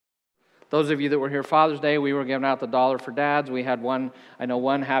Those of you that were here Father's Day, we were giving out the $1 for dads. We had one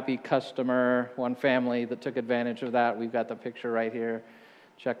happy customer, one family that took advantage of that. We've got the picture right here.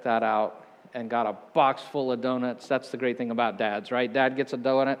 Check that out. And got a box full of donuts. That's the great thing about dads, right? Dad gets a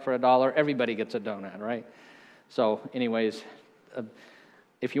donut for $1. Everybody gets a donut, right? So anyways,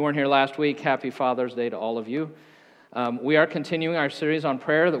 if you weren't here last week, happy Father's Day to all of you. We are continuing our series on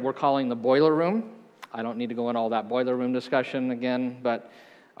prayer that we're calling the Boiler Room. I don't need to go into all that boiler room discussion again, but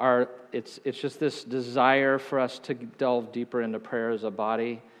it's just this desire for us to delve deeper into prayer as a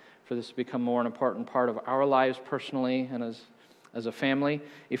body, for this to become more an important part of our lives personally and as a family.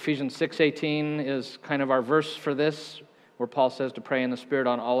 Ephesians 6:18 is kind of our verse for this, where Paul says to pray in the Spirit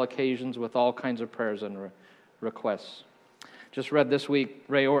on all occasions with all kinds of prayers and requests. Just read this week,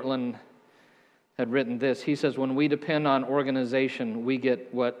 Ray Ortlund had written this. He says, when we depend on organization, we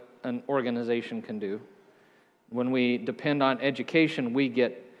get what an organization can do. When we depend on education, we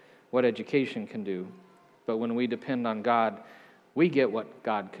get what education can do. But when we depend on God, we get what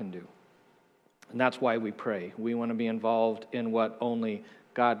God can do. And that's why we pray. We want to be involved in what only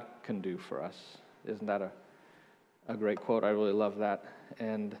God can do for us. Isn't that a great quote? I really love that.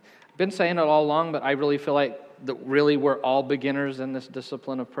 And I've been saying it all along, but I really feel like that really we're all beginners in this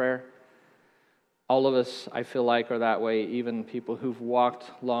discipline of prayer. All of us, I feel like, are that way, even people who've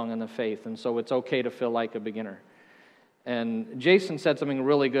walked long in the faith. And so it's okay to feel like a beginner. And Jason said something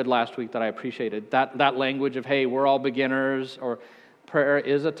really good last week that I appreciated. That language of, hey, we're all beginners, or prayer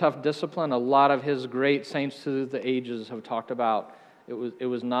is a tough discipline. A lot of his great saints through the ages have talked about it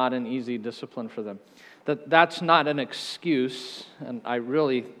was not an easy discipline for them. That's not an excuse, and I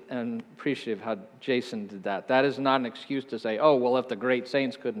really am appreciative how Jason did that. That is not an excuse to say, oh, well, if the great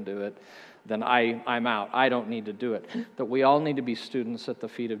saints couldn't do it, then I'm out. I don't need to do it. That we all need to be students at the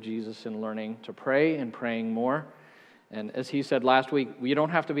feet of Jesus in learning to pray and praying more. And as he said last week, you don't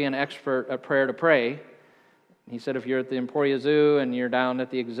have to be an expert at prayer to pray. He said if you're at the Emporia Zoo and you're down at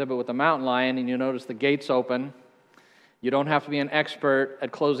the exhibit with the mountain lion and you notice the gates open, you don't have to be an expert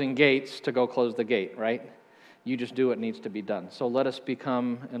at closing gates to go close the gate, right? You just do what needs to be done. So let us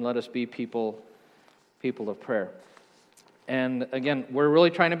become and let us be people of prayer. And again, we're really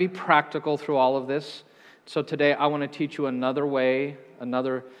trying to be practical through all of this. So today I want to teach you another way,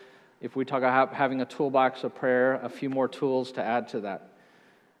 if we talk about having a toolbox of prayer, a few more tools to add to that.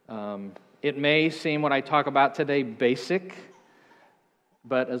 It may seem what I talk about today basic,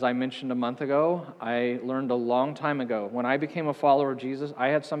 but as I mentioned a month ago, I learned a long time ago. When I became a follower of Jesus, I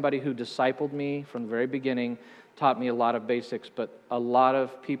had somebody who discipled me from the very beginning, taught me a lot of basics, but a lot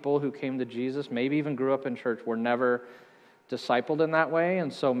of people who came to Jesus, maybe even grew up in church, were never discipled in that way,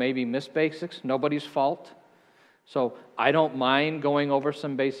 and so maybe missed basics. Nobody's fault. So I don't mind going over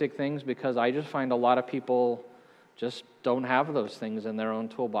some basic things because I just find a lot of people just don't have those things in their own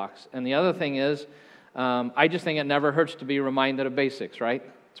toolbox. And the other thing is, I just think it never hurts to be reminded of basics, right?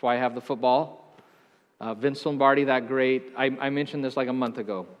 That's why I have the football. Vince Lombardi, that great, I mentioned this like a month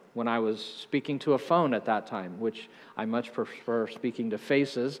ago when I was speaking to a phone at that time, which I much prefer speaking to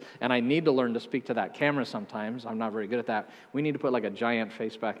faces, and I need to learn to speak to that camera sometimes. I'm not very good at that. We need to put like a giant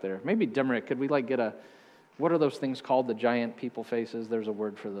face back there. Maybe Dimrick, could we like get what are those things called, the giant people faces? There's a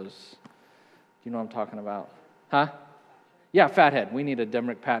word for those. Do you know what I'm talking about? Huh? Yeah, fathead. We need a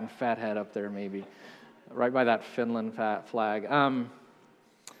Dimrick Patton fathead up there maybe. Right by that Finland flag. Now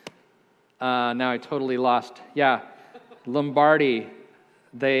I totally lost. Yeah, Lombardi.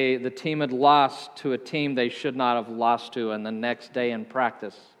 The team had lost to a team they should not have lost to, and the next day in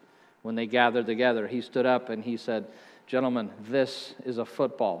practice, when they gathered together, he stood up and he said, gentlemen, this is a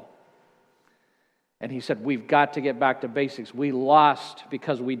football. And he said, we've got to get back to basics. We lost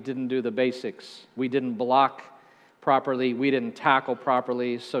because we didn't do the basics. We didn't block properly. We didn't tackle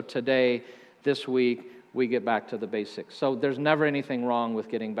properly. So today, this week, we get back to the basics. So there's never anything wrong with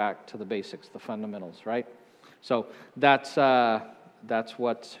getting back to the basics, the fundamentals, right? So that's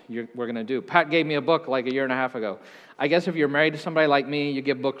what we're going to do. Pat gave me a book like a year and a half ago. I guess if you're married to somebody like me, you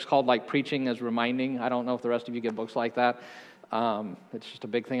get books called like Preaching as Reminding. I don't know if the rest of you get books like that. It's just a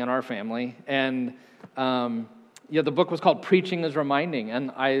big thing in our family. And the book was called Preaching as Reminding.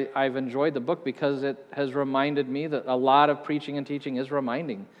 And I've enjoyed the book because it has reminded me that a lot of preaching and teaching is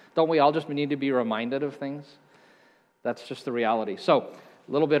reminding. Don't we all just need to be reminded of things? That's just the reality. So,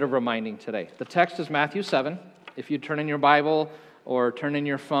 a little bit of reminding today. The text is Matthew 7. If you turn in your Bible or turn in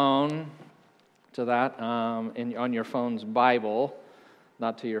your phone to that, on your phone's Bible,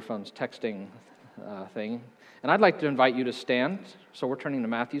 not to your phone's texting thing. And I'd like to invite you to stand. So we're turning to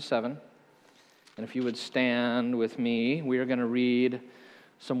Matthew 7. And if you would stand with me, we are going to read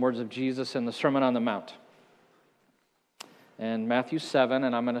some words of Jesus in the Sermon on the Mount. And Matthew 7,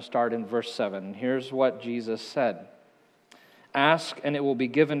 and I'm going to start in verse 7. Here's what Jesus said. Ask, and it will be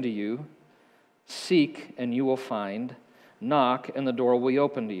given to you. Seek, and you will find. Knock, and the door will be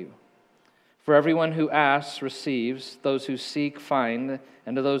opened to you. For everyone who asks receives, those who seek find,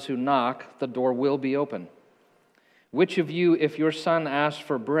 and to those who knock, the door will be open. Which of you, if your son asks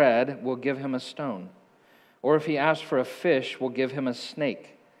for bread, will give him a stone? Or if he asks for a fish, will give him a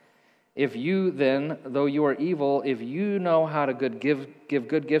snake? If you then, though you are evil, if you know how to give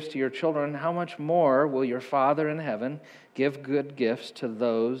good gifts to your children, how much more will your Father in heaven give good gifts to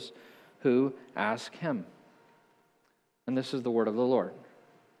those who ask him? And this is the word of the Lord.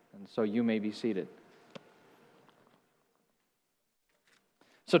 And so you may be seated.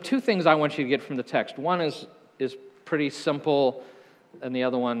 So two things I want you to get from the text. One is pretty simple, and the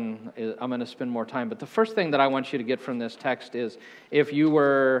other one I'm going to spend more time. But the first thing that I want you to get from this text is, if you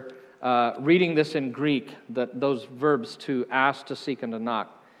were reading this in Greek, those verbs to ask, to seek, and to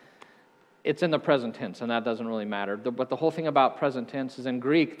knock, it's in the present tense, and that doesn't really matter. But the whole thing about present tense is, in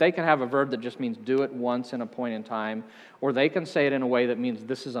Greek, they can have a verb that just means do it once in a point in time, or they can say it in a way that means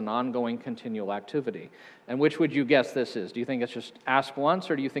this is an ongoing, continual activity. And which would you guess this is? Do you think it's just ask once,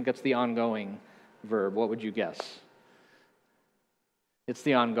 or do you think it's the ongoing verb? What would you guess? It's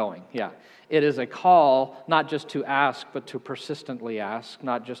the ongoing, yeah. It is a call not just to ask, but to persistently ask,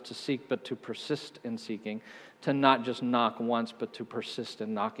 not just to seek, but to persist in seeking, to not just knock once, but to persist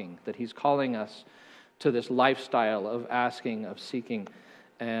in knocking. That he's calling us to this lifestyle of asking, of seeking,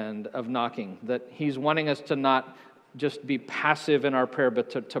 and of knocking. That he's wanting us to not just be passive in our prayer,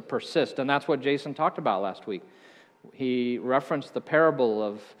 but to persist. And that's what Jason talked about last week. He referenced the parable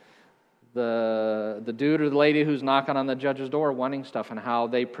of the dude or the lady who's knocking on the judge's door wanting stuff, and how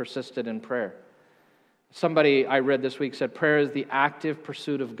they persisted in prayer. Somebody I read this week said prayer is the active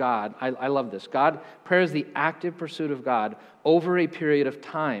pursuit of God. I love this. Prayer is the active pursuit of God over a period of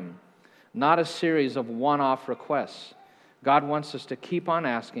time, not a series of one-off requests. God wants us to keep on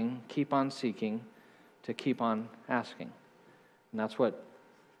asking, keep on seeking, to keep on asking. And that's what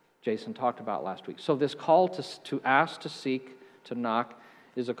Jason talked about last week. So this call to ask, to seek, to knock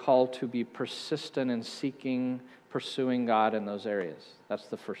is a call to be persistent in seeking, pursuing God in those areas. That's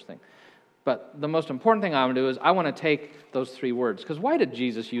the first thing. But the most important thing I want to do is I want to take those three words. Because why did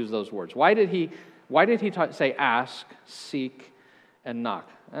Jesus use those words? Why did he say ask, seek, and knock?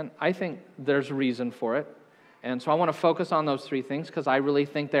 And I think there's reason for it. And so I want to focus on those three things, because I really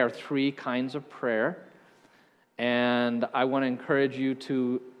think there are three kinds of prayer. And I want to encourage you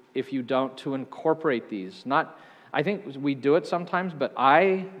to, if you don't, to incorporate these. I think we do it sometimes, but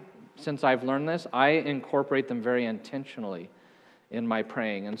since I've learned this, I incorporate them very intentionally in my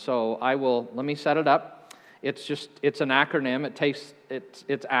praying. And so let me set it up. It's an acronym.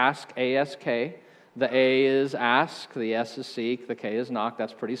 It's ask, A-S-K. The A is ask, the S is seek, the K is knock.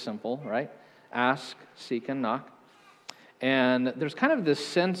 That's pretty simple, right? Ask, seek, and knock. And there's kind of this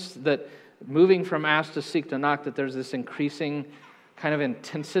sense that moving from ask to seek to knock, that there's this increasing kind of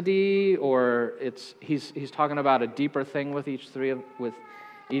intensity, or he's talking about a deeper thing with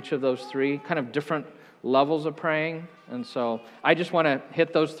each of those three, kind of different levels of praying. And so I just want to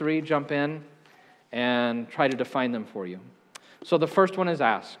hit those three, jump in, and try to define them for you. So the first one is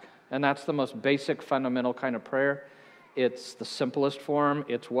ask, and that's the most basic, fundamental kind of prayer. It's the simplest form.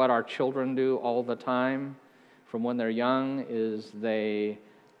 It's what our children do all the time from when they're young, is they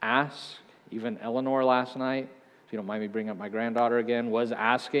ask. Even Eleanor last night, if you don't mind me bringing up my granddaughter again, was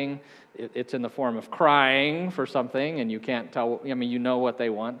asking. It's in the form of crying for something, and you can't tell, you know what they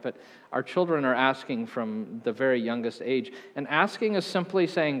want, but our children are asking from the very youngest age. And asking is simply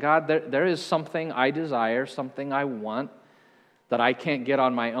saying, God, there is something I desire, something I want that I can't get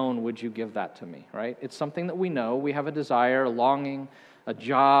on my own. Would you give that to me, right? It's something that we know. We have a desire, a longing, a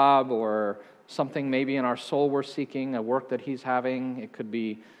job, or something maybe in our soul we're seeking, a work that he's having. It could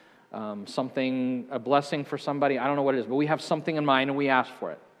be a blessing for somebody. I don't know what it is, but we have something in mind and we ask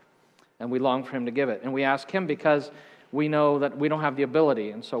for it. And we long for him to give it. And we ask him because we know that we don't have the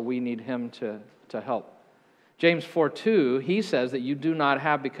ability, and so we need him to help. James 4:2, he says that you do not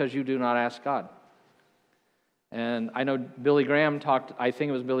have because you do not ask God. And I know Billy Graham talked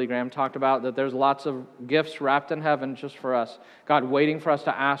about that there's lots of gifts wrapped in heaven just for us. God waiting for us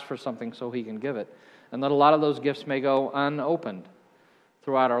to ask for something so he can give it. And that a lot of those gifts may go unopened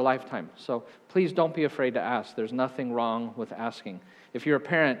throughout our lifetime. So please don't be afraid to ask. There's nothing wrong with asking. If you're a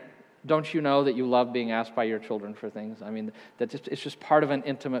parent, don't you know that you love being asked by your children for things? It's just part of an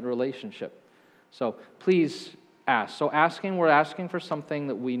intimate relationship. So please ask. So we're asking for something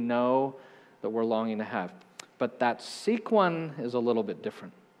that we know that we're longing to have. But that seek one is a little bit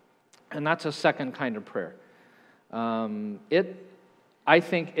different. And that's a second kind of prayer. I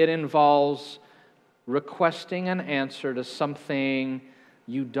think it involves requesting an answer to something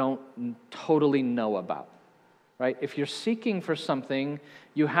you don't totally know about, right? If you're seeking for something,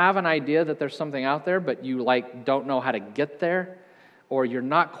 you have an idea that there's something out there, but you don't know how to get there, or you're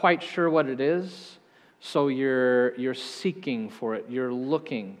not quite sure what it is, so you're seeking for it, you're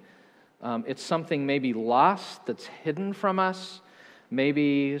looking. It's something maybe lost that's hidden from us,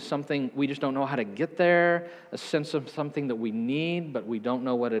 maybe something we just don't know how to get there, a sense of something that we need, but we don't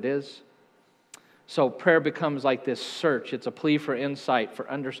know what it is. So prayer becomes like this search. It's a plea for insight,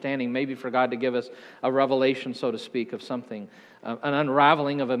 for understanding, maybe for God to give us a revelation, so to speak, of something, an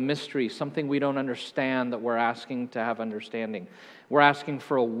unraveling of a mystery, something we don't understand that we're asking to have understanding. We're asking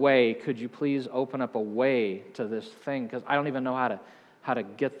for a way. Could you please open up a way to this thing? Because I don't even know how to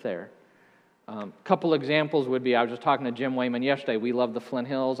get there. A couple examples would be, I was just talking to Jim Wayman yesterday. We love the Flint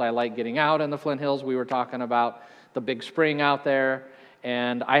Hills. I like getting out in the Flint Hills. We were talking about the big spring out there.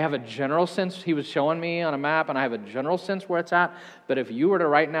 And I have a general sense, he was showing me on a map, and I have a general sense where it's at. But if you were to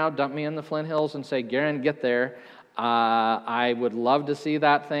right now dump me in the Flint Hills and say, Garen, get there, I would love to see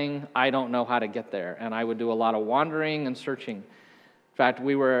that thing. I don't know how to get there. And I would do a lot of wandering and searching. In fact,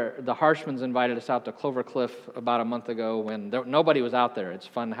 the Harshmans invited us out to Clover Cliff about a month ago when nobody was out there. It's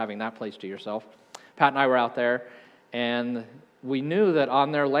fun having that place to yourself. Pat and I were out there, and we knew that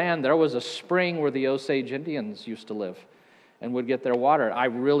on their land there was a spring where the Osage Indians used to live and would get their water. I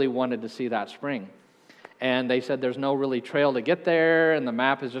really wanted to see that spring. And they said there's no really trail to get there, and the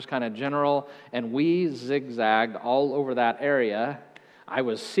map is just kind of general. And we zigzagged all over that area. I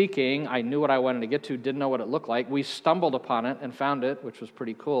was seeking. I knew what I wanted to get to, didn't know what it looked like. We stumbled upon it and found it, which was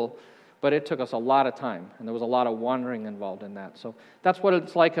pretty cool. But it took us a lot of time, and there was a lot of wandering involved in that. So that's what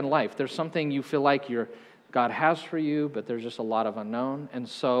it's like in life. There's something you feel like God has for you, but there's just a lot of unknown. And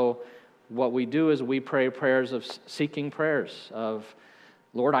so what we do is we pray prayers of seeking prayers of,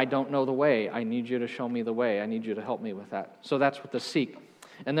 Lord, I don't know the way. I need you to show me the way. I need you to help me with that. So that's what the seek.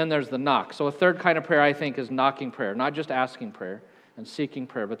 And then there's the knock. So a third kind of prayer, I think, is knocking prayer. Not just asking prayer and seeking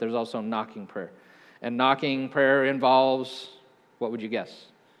prayer, but there's also knocking prayer. And knocking prayer involves, what would you guess?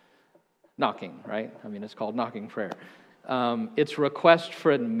 Knocking, right? I mean, it's called knocking prayer. It's request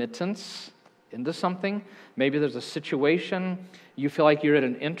for admittance into something. Maybe there's a situation, you feel like you're at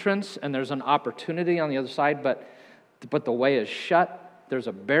an entrance and there's an opportunity on the other side, but the way is shut. There's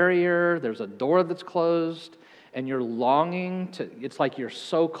a barrier, there's a door that's closed, and you're longing it's like you're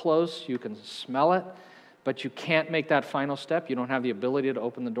so close, you can smell it, but you can't make that final step. You don't have the ability to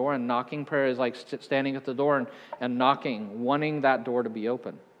open the door, and knocking prayer is like standing at the door and knocking, wanting that door to be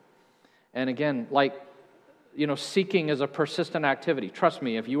open. And again, seeking is a persistent activity. Trust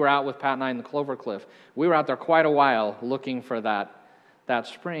me, if you were out with Pat and I in the Clover Cliff, we were out there quite a while looking for that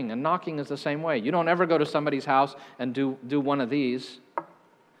spring. And knocking is the same way. You don't ever go to somebody's house and do one of these,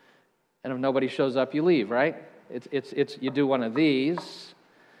 and if nobody shows up, you leave, right? It's you do one of these,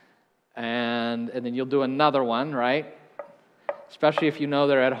 and then you'll do another one, right? Especially if you know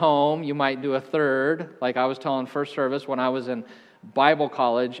they're at home, you might do a third. Like I was telling First Service when I was in Bible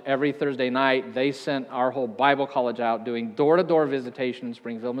college, every Thursday night, they sent our whole Bible college out doing door-to-door visitation in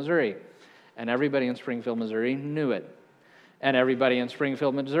Springfield, Missouri. And everybody in Springfield, Missouri knew it. And everybody in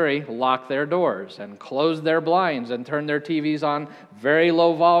Springfield, Missouri locked their doors and closed their blinds and turned their TVs on very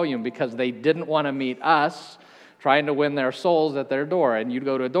low volume because they didn't want to meet us trying to win their souls at their door. And you'd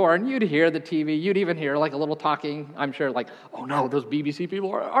go to a door and you'd hear the TV, you'd even hear like a little talking, I'm sure like, oh no, those BBC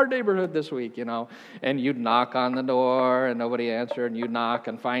people are our neighborhood this week, And you'd knock on the door and nobody answered, and you'd knock,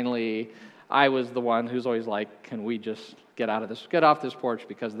 and finally I was the one who's always like, can we just get off this porch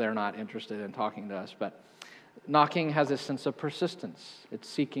because they're not interested in talking to us. But knocking has a sense of persistence. It's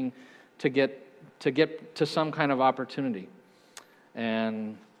seeking to get to some kind of opportunity.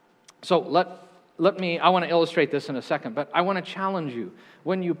 And so I want to illustrate this in a second, but I want to challenge you.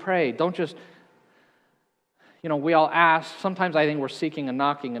 When you pray, don't just, we all ask. Sometimes I think we're seeking and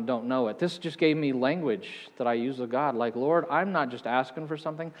knocking and don't know it. This just gave me language that I use with God. Like, Lord, I'm not just asking for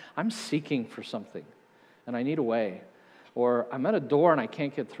something. I'm seeking for something, and I need a way. Or I'm at a door and I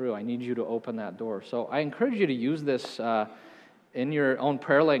can't get through. I need you to open that door. So I encourage you to use this in your own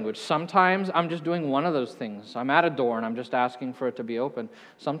prayer language. Sometimes I'm just doing one of those things. I'm at a door and I'm just asking for it to be open.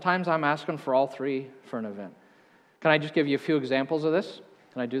 Sometimes I'm asking for all three for an event. Can I just give you a few examples of this?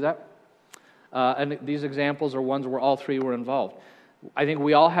 Can I do that? And these examples are ones where all three were involved. I think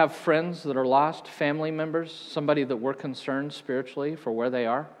we all have friends that are lost, family members, somebody that we're concerned spiritually for where they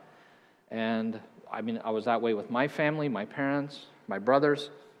are. And I was that way with my family, my parents, my brothers.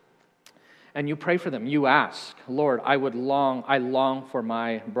 and you pray for them. You ask, Lord, I long for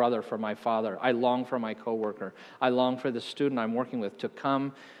my brother, for my father. I long for my coworker. I long for the student I'm working with to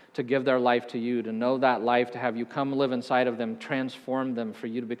come to give their life to you, to know that life, to have you come live inside of them, transform them, for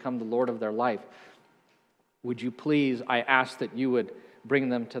you to become the Lord of their life. Would you please, I ask that you would bring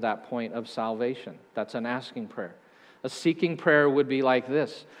them to that point of salvation. That's an asking prayer. A seeking prayer would be like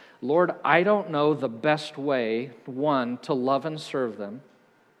this: Lord, I don't know the best way, one, to love and serve them.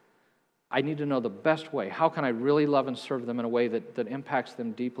 I need to know the best way. How can I really love and serve them in a way that impacts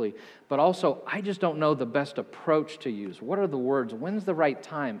them deeply? But also, I just don't know the best approach to use. What are the words? When's the right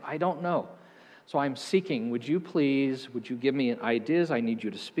time? I don't know. So I'm seeking. Would you give me ideas? I need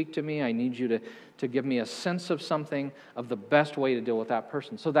you to speak to me. I need you to give me a sense of something, of the best way to deal with that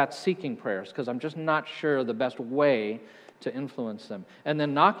person. So that's seeking prayers, because I'm just not sure the best way to influence them. And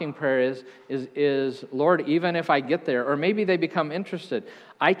then knocking prayer is, Lord, even if I get there, or maybe they become interested,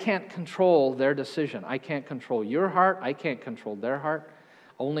 I can't control their decision. I can't control your heart. I can't control their heart.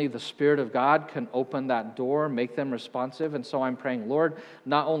 Only the Spirit of God can open that door, make them responsive. And so I'm praying, Lord,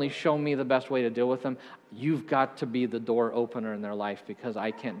 not only show me the best way to deal with them, you've got to be the door opener in their life, because I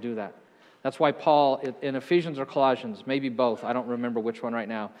can't do that. That's why Paul, in Ephesians or Colossians, maybe both, I don't remember which one right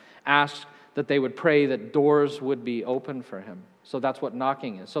now, asked that they would pray that doors would be open for him. So that's what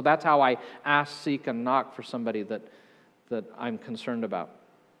knocking is. So that's how I ask, seek, and knock for somebody that I'm concerned about.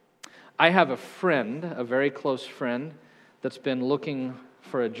 I have a friend, a very close friend, that's been looking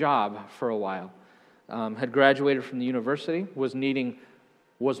for a job for a while. Had graduated from the university,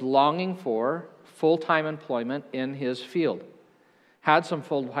 was longing for full-time employment in his field. Had some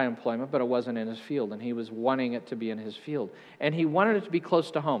full-time employment, but it wasn't in his field, and he was wanting it to be in his field. And he wanted it to be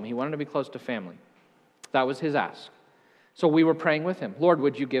close to home. He wanted to be close to family. That was his ask. So we were praying with him. Lord,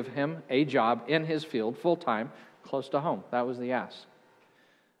 would you give him a job in his field, full-time, close to home? That was the ask.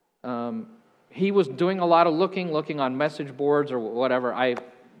 He was doing a lot of looking on message boards or whatever.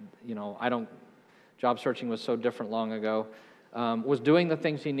 Job searching was so different long ago. Was doing the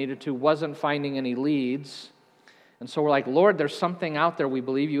things he needed to, wasn't finding any leads. And so we're like, Lord, there's something out there. We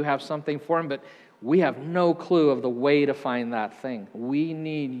believe you have something for him, but we have no clue of the way to find that thing. We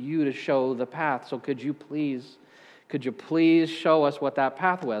need you to show the path. So could you please show us what that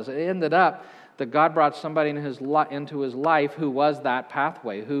path was? It ended up that God brought somebody into his life who was that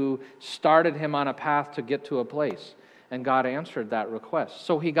pathway, who started him on a path to get to a place. And God answered that request.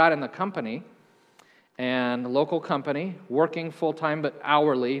 So he got in the company, and local company, working full-time but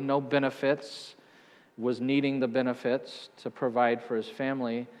hourly, no benefits, was needing the benefits to provide for his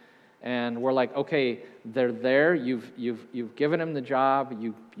family. And we're like, okay, they're there, you've given him the job,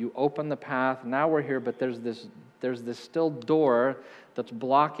 you open the path, now we're here, but there's this still door that's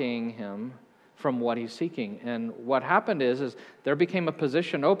blocking him from what he's seeking. And what happened is there became a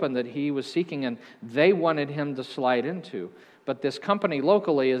position open that he was seeking, and they wanted him to slide into. But this company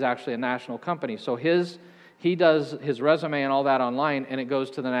locally is actually a national company, so he does his resume and all that online, and it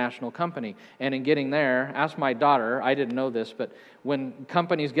goes to the national company. And in getting there, ask my daughter, I didn't know this, but when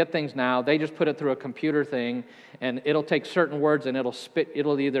companies get things now, they just put it through a computer thing, and it'll take certain words, and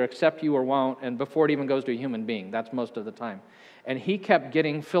it'll either accept you or won't, and before it even goes to a human being. That's most of the time. And he kept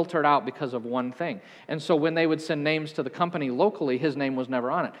getting filtered out because of one thing. And so when they would send names to the company locally, his name was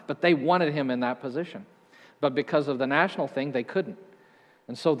never on it. But they wanted him in that position. But because of the national thing, they couldn't.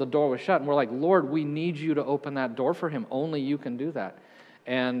 And so the door was shut, and we're like, Lord, we need you to open that door for him. Only you can do that.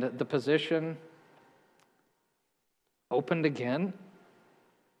 And the position opened again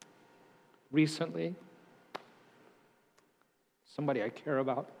recently. Somebody I care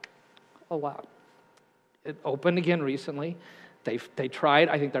about a lot. It opened again recently. They tried,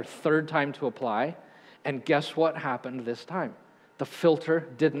 I think, their third time to apply. And guess what happened this time? The filter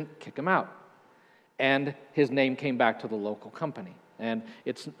didn't kick him out. And his name came back to the local company. And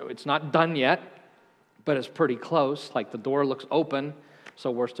it's not done yet, but it's pretty close. Like the door looks open,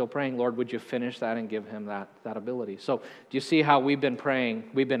 so we're still praying, Lord, would you finish that and give him that ability? So do you see how we've been praying?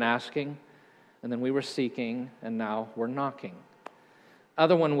 We've been asking, and then we were seeking, and now we're knocking.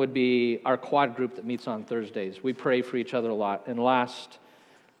 Other one would be our quad group that meets on Thursdays. We pray for each other a lot. And last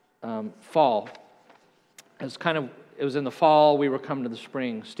fall, it was in the fall, we were coming to the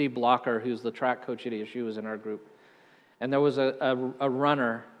spring. Steve Blocker, who's the track coach at ASU, was in our group. And there was a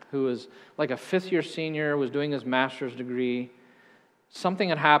runner who was like a fifth-year senior, was doing his master's degree. Something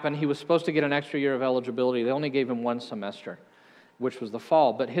had happened. He was supposed to get an extra year of eligibility. They only gave him one semester, which was the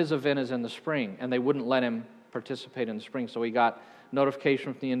fall. But his event is in the spring, and they wouldn't let him participate in the spring. So he got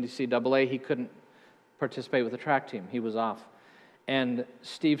notification from the NCAA he couldn't participate with the track team. He was off. And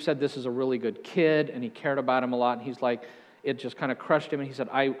Steve said this is a really good kid, and he cared about him a lot. And he's like, it just kind of crushed him, and he said,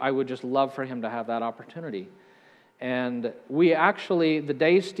 I would just love for him to have that opportunity. And we actually, the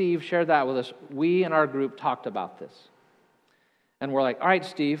day Steve shared that with us, we in our group talked about this. And we're like, all right,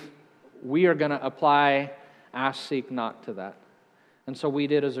 Steve, we are going to apply ask, seek, knock to that. And so we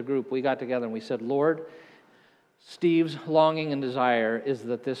did as a group. We got together and we said, Lord, Steve's longing and desire is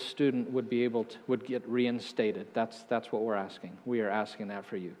that this student would get reinstated. That's what we're asking. We are asking that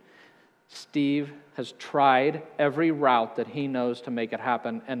for you. Steve has tried every route that he knows to make it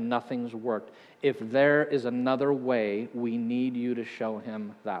happen, and nothing's worked. If there is another way, we need you to show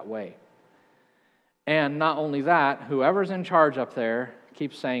him that way. And not only that, whoever's in charge up there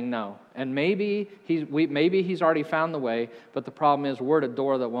keeps saying no. And maybe he's already found the way, but the problem is we're at a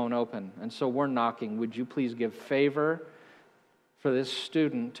door that won't open. And so we're knocking. Would you please give favor for this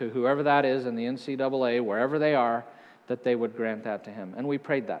student to whoever that is in the NCAA, wherever they are, that they would grant that to him? And we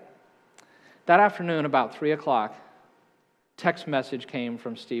prayed that. That afternoon, about 3 o'clock, text message came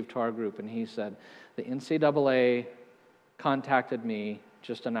from Steve to our group, and he said, the NCAA contacted me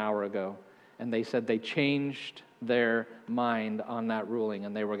just an hour ago, and they said they changed their mind on that ruling,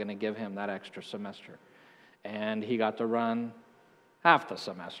 and they were going to give him that extra semester. And he got to run half the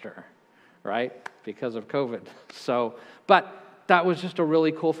semester, right, because of COVID. But that was just a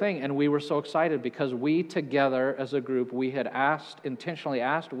really cool thing, and we were so excited because we together as a group, we had intentionally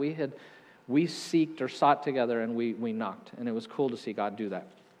asked, we seeked or sought together, and we knocked, and it was cool to see God do that.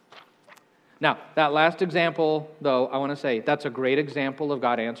 Now, that last example, though, I want to say, that's a great example of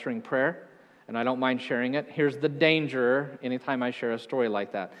God answering prayer, and I don't mind sharing it. Here's the danger anytime I share a story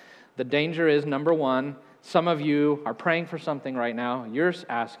like that. The danger is, number one, some of you are praying for something right now, you're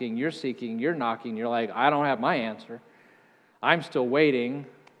asking, you're seeking, you're knocking, you're like, I don't have my answer. I'm still waiting,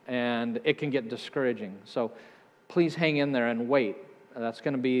 and it can get discouraging. So please hang in there and wait. That's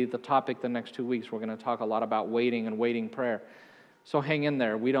going to be the topic the next 2 weeks. We're going to talk a lot about waiting and waiting prayer. So hang in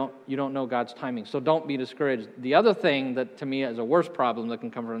there. You don't know God's timing. So don't be discouraged. The other thing that to me is a worse problem that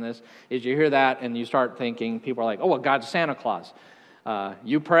can come from this is you hear that and you start thinking, people are like, oh, well, God's Santa Claus.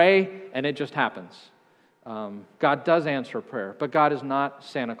 You pray and it just happens. God does answer prayer, but God is not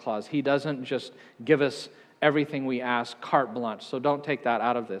Santa Claus. He doesn't just give us everything we ask carte blanche. So don't take that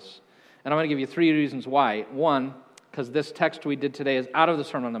out of this. And I'm going to give you 3 reasons why. One, because this text we did today is out of the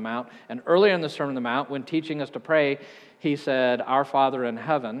Sermon on the Mount. And earlier in the Sermon on the Mount, when teaching us to pray, he said, Our Father in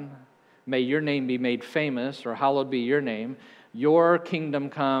heaven, may your name be made famous, or hallowed be your name. Your kingdom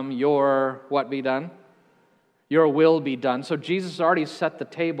come, your what be done? Your will be done. So Jesus already set the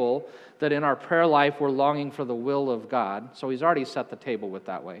table that in our prayer life we're longing for the will of God. So he's already set the table with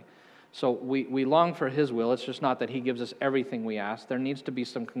that way. So we long for his will. It's just not that he gives us everything we ask. There needs to be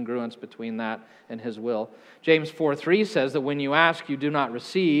some congruence between that and his will. James 4:3 says that when you ask, you do not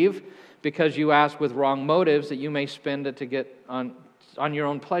receive, because you ask with wrong motives, that you may spend it to get on your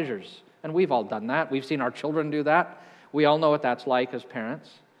own pleasures. And we've all done that. We've seen our children do that. We all know what that's like as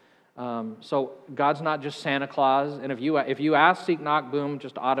parents. So God's not just Santa Claus. And if you ask, seek, knock, boom,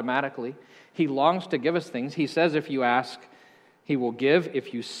 just automatically. He longs to give us things. He says if you ask, he will give.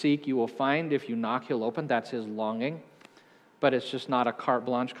 If you seek, you will find. If you knock, he'll open. That's his longing. But it's just not a carte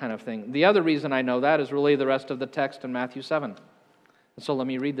blanche kind of thing. The other reason I know that is really the rest of the text in Matthew 7. So let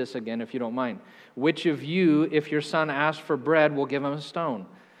me read this again if you don't mind. Which of you, if your son asks for bread, will give him a stone?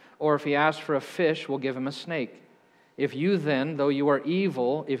 Or if he asks for a fish, will give him a snake? If you then, though you are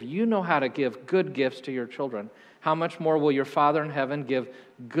evil, if you know how to give good gifts to your children, how much more will your Father in heaven give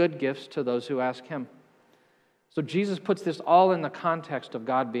good gifts to those who ask him? So Jesus puts this all in the context of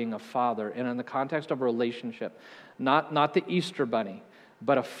God being a father and in the context of a relationship. Not the Easter bunny,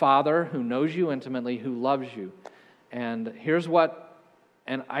 but a father who knows you intimately, who loves you. And here's what,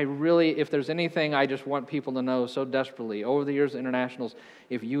 and I really, if there's anything I just want people to know so desperately, over the years of internationals,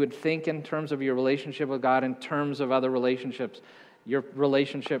 if you would think in terms of your relationship with God, in terms of other relationships, your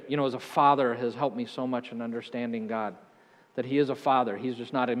relationship, as a father has helped me so much in understanding God. That he is a father. He's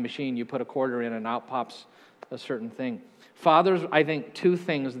just not a machine. You put a quarter in and out pops a certain thing. Fathers, I think 2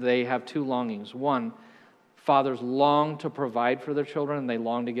 things, they have 2 longings. One, fathers long to provide for their children and they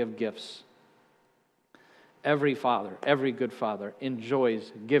long to give gifts. Every father, every good father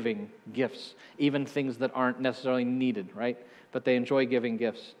enjoys giving gifts, even things that aren't necessarily needed, right? But they enjoy giving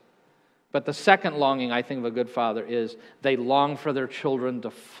gifts. But the second longing, I think, of a good father is they long for their children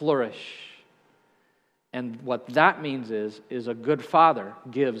to flourish. And what that means is a good father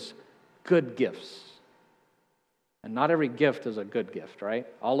gives good gifts. And not every gift is a good gift, right?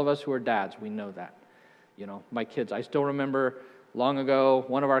 All of us who are dads, we know that. My kids, I still remember long ago,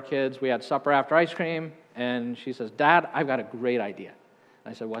 one of our kids, we had supper after ice cream, and she says, Dad, I've got a great idea.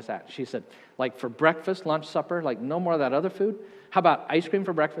 I said, what's that? She said, like for breakfast, lunch, supper, like no more of that other food. How about ice cream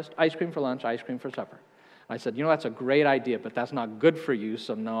for breakfast, ice cream for lunch, ice cream for supper? I said, that's a great idea, but that's not good for you,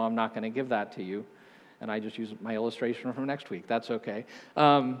 so no, I'm not going to give that to you. And I just used my illustration from next week. That's okay.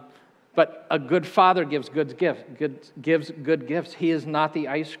 But a good father gives good gifts. He is not the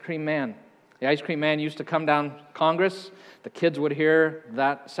ice cream man. The ice cream man used to come down Congress. The kids would hear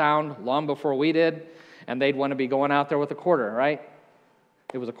that sound long before we did, and they'd want to be going out there with a quarter, right?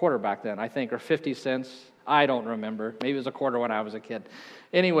 It was a quarter back then, I think, or 50 cents. I don't remember. Maybe it was a quarter when I was a kid.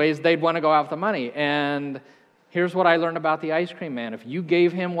 Anyways, they'd want to go out with the money. And here's what I learned about the ice cream man. If you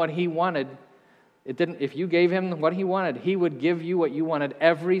gave him what he wanted, if you gave him what he wanted, he would give you what you wanted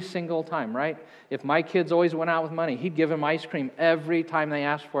every single time, right? If my kids always went out with money, he'd give them ice cream every time they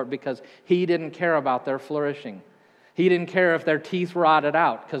asked for it because he didn't care about their flourishing. He didn't care if their teeth rotted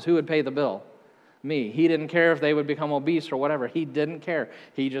out because who would pay the bill? Me. He didn't care if they would become obese or whatever. He didn't care.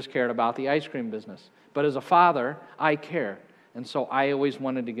 He just cared about the ice cream business. But as a father, I care. And so I always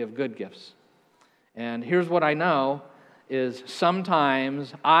wanted to give good gifts. And here's what I know is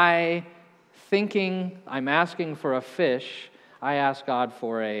sometimes thinking I'm asking for a fish, I ask God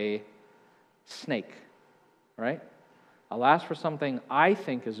for a snake, right? I'll ask for something I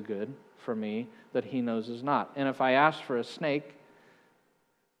think is good for me that He knows is not. And if I ask for a snake,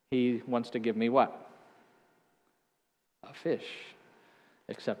 He wants to give me what? A fish.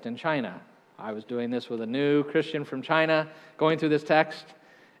 Except in China. I was doing this with a new Christian from China, going through this text,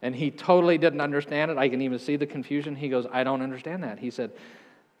 and he totally didn't understand it. I can even see the confusion. He goes, I don't understand that. He said,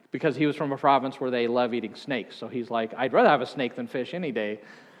 because he was from a province where they love eating snakes. So he's like, I'd rather have a snake than fish any day.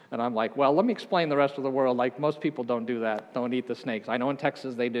 And I'm like, well, let me explain the rest of the world. Like, most people don't do that, don't eat the snakes. I know in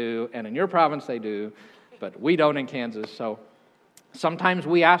Texas they do, and in your province they do, but we don't in Kansas. So sometimes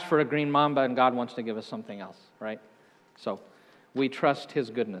we ask for a green mamba, and God wants to give us something else, right? So we trust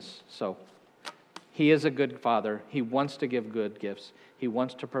His goodness. So He is a good Father. He wants to give good gifts. He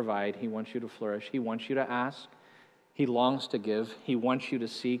wants to provide. He wants you to flourish. He wants you to ask. He longs to give. He wants you to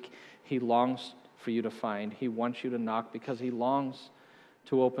seek. He longs for you to find. He wants you to knock because He longs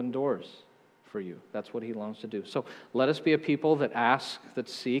to open doors for you. That's what He longs to do. So let us be a people that ask, that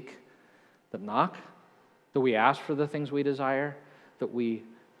seek, that knock, that we ask for the things we desire, that we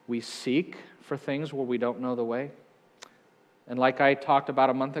seek for things where we don't know the way. And like I talked about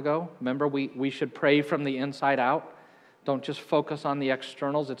a month ago, remember, we should pray from the inside out. Don't just focus on the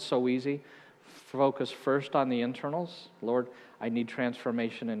externals. It's so easy. Focus first on the internals. Lord, I need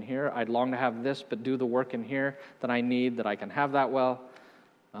transformation in here. I'd long to have this, but do the work in here that I need, that I can have that well.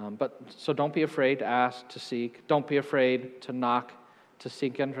 So don't be afraid to ask, to seek. Don't be afraid to knock, to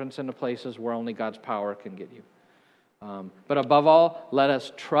seek entrance into places where only God's power can get you. But above all, let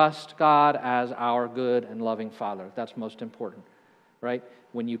us trust God as our good and loving Father. That's most important, right?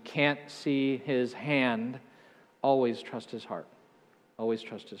 When you can't see His hand, always trust His heart. Always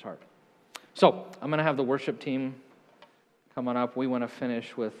trust His heart. So I'm going to have the worship team come on up. We want to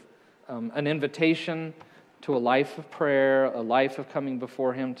finish with an invitation to a life of prayer, a life of coming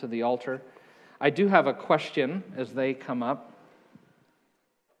before Him to the altar. I do have a question as they come up.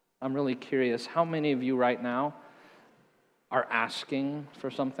 I'm really curious. How many of you right now are asking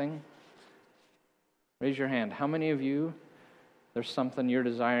for something? Raise your hand. How many of you, there's something you're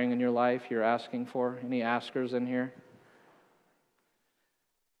desiring in your life, you're asking for? Any askers in here?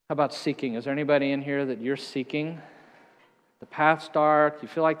 How about seeking? Is there anybody in here that you're seeking? The path's dark, you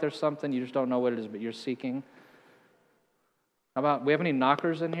feel like there's something, you just don't know what it is, but you're seeking. How about, we have any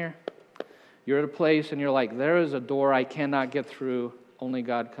knockers in here? You're at a place and you're like, there is a door I cannot get through, only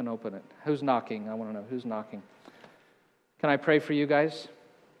God can open it. Who's knocking? I want to know, who's knocking? Can I pray for you guys?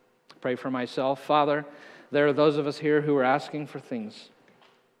 Pray for myself. Father, there are those of us here who are asking for things.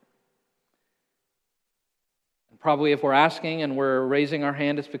 And probably if we're asking and we're raising our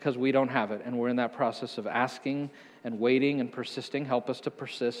hand, it's because we don't have it. And we're in that process of asking and waiting and persisting. Help us to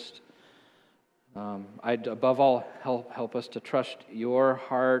persist. Above all, help us to trust your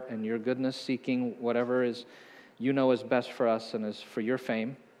heart and your goodness, seeking whatever is you know is best for us and is for your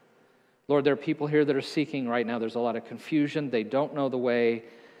fame. Lord, there are people here that are seeking right now. There's a lot of confusion. They don't know the way.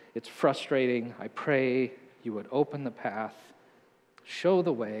 It's frustrating. I pray you would open the path, show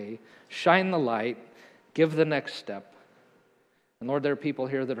the way, shine the light, give the next step. And Lord, there are people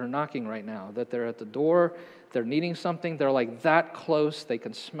here that are knocking right now, that they're at the door, they're needing something, they're like that close, they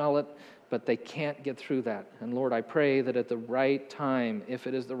can smell it, but they can't get through that. And Lord, I pray that at the right time, if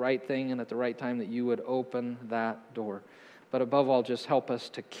it is the right thing and at the right time, that you would open that door. But above all, just help us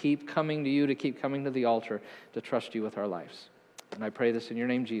to keep coming to you, to keep coming to the altar, to trust you with our lives. And I pray this in your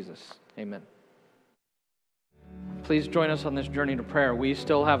name, Jesus. Amen. please join us on this journey to prayer. We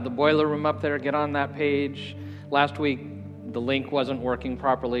still have the boiler room up there. Get on that page. Last week, the link wasn't working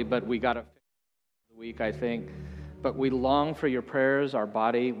properly, but we got it fixed the week, I think. But we long for your prayers. Our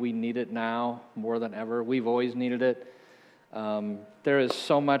body, we need it now more than ever. We've always needed it. There is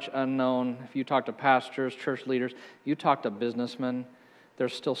so much unknown. If you talk to pastors, church leaders, you talk to businessmen,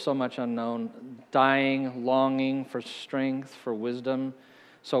 there's still so much unknown. Dying, longing for strength, for wisdom.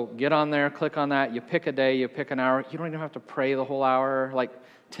 So get on there, click on that. You pick a day, you pick an hour. You don't even have to pray the whole hour. Like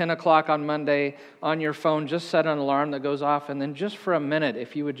 10 o'clock on Monday on your phone, just set an alarm that goes off. And then just for a minute,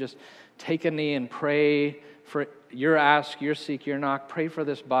 if you would just take a knee and pray for your ask, your seek, your knock. Pray for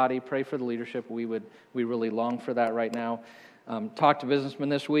this body. Pray for the leadership. We really long for that right now. Talked to a businessman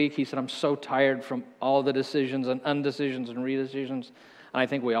this week. He said, I'm so tired from all the decisions and undecisions and redecisions. And I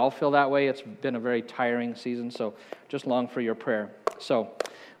think we all feel that way. It's been a very tiring season. So just long for your prayer. So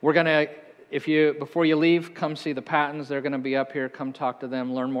we're going to, before you leave, come see the Pattons. They're going to be up here. Come talk to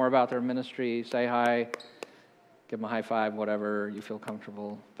them. Learn more about their ministry. Say hi. Give them a high five, whatever you feel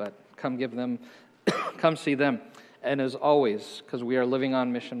comfortable. But come come see them. And as always, because we are living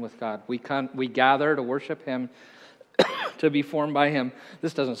on mission with God, we gather to worship Him, to be formed by Him.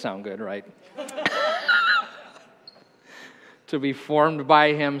 This doesn't sound good, right? To be formed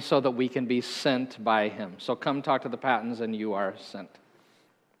by Him so that we can be sent by Him. So come talk to the Pattons and you are sent.